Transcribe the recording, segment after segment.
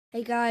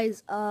Hey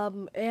guys,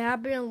 it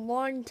had been a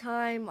long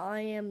time.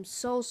 I am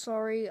so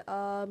sorry.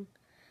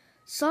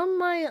 Some of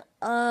my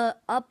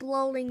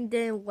uploading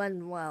didn't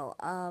went well.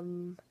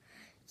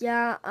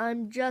 Yeah,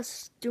 I'm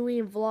just doing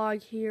a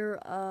vlog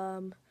here.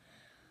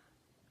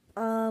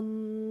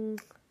 Um,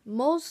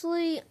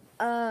 Mostly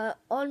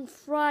on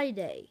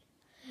Friday.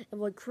 It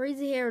was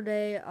crazy hair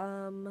day.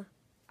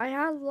 I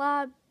had a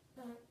lot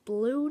of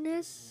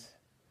blueness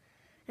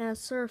and a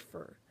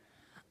surfer.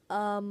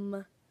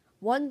 Um,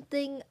 One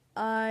thing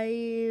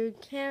I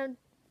can't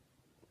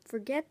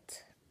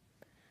forget.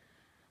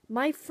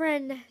 My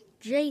friend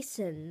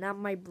Jason, not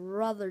my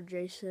brother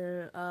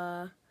Jason,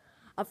 a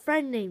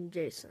friend named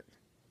Jason.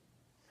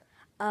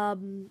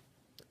 Um,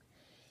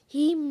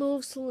 he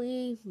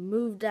mostly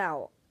moved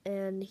out,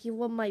 and he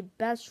was my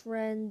best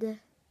friend,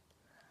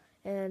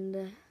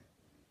 and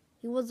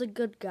he was a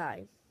good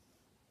guy.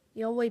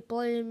 He always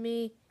played with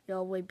me, he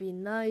always be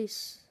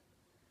nice,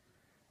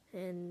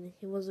 and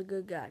he was a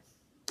good guy.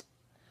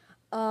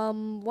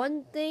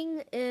 One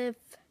thing, if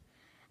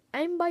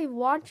anybody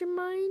watching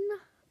mine,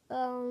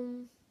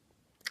 um,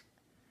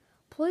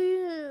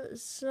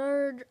 please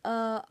search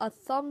a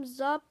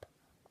thumbs up,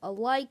 a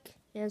like,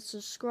 and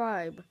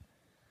subscribe.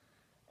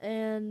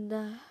 And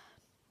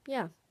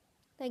yeah,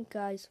 thank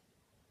guys.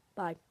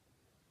 Bye.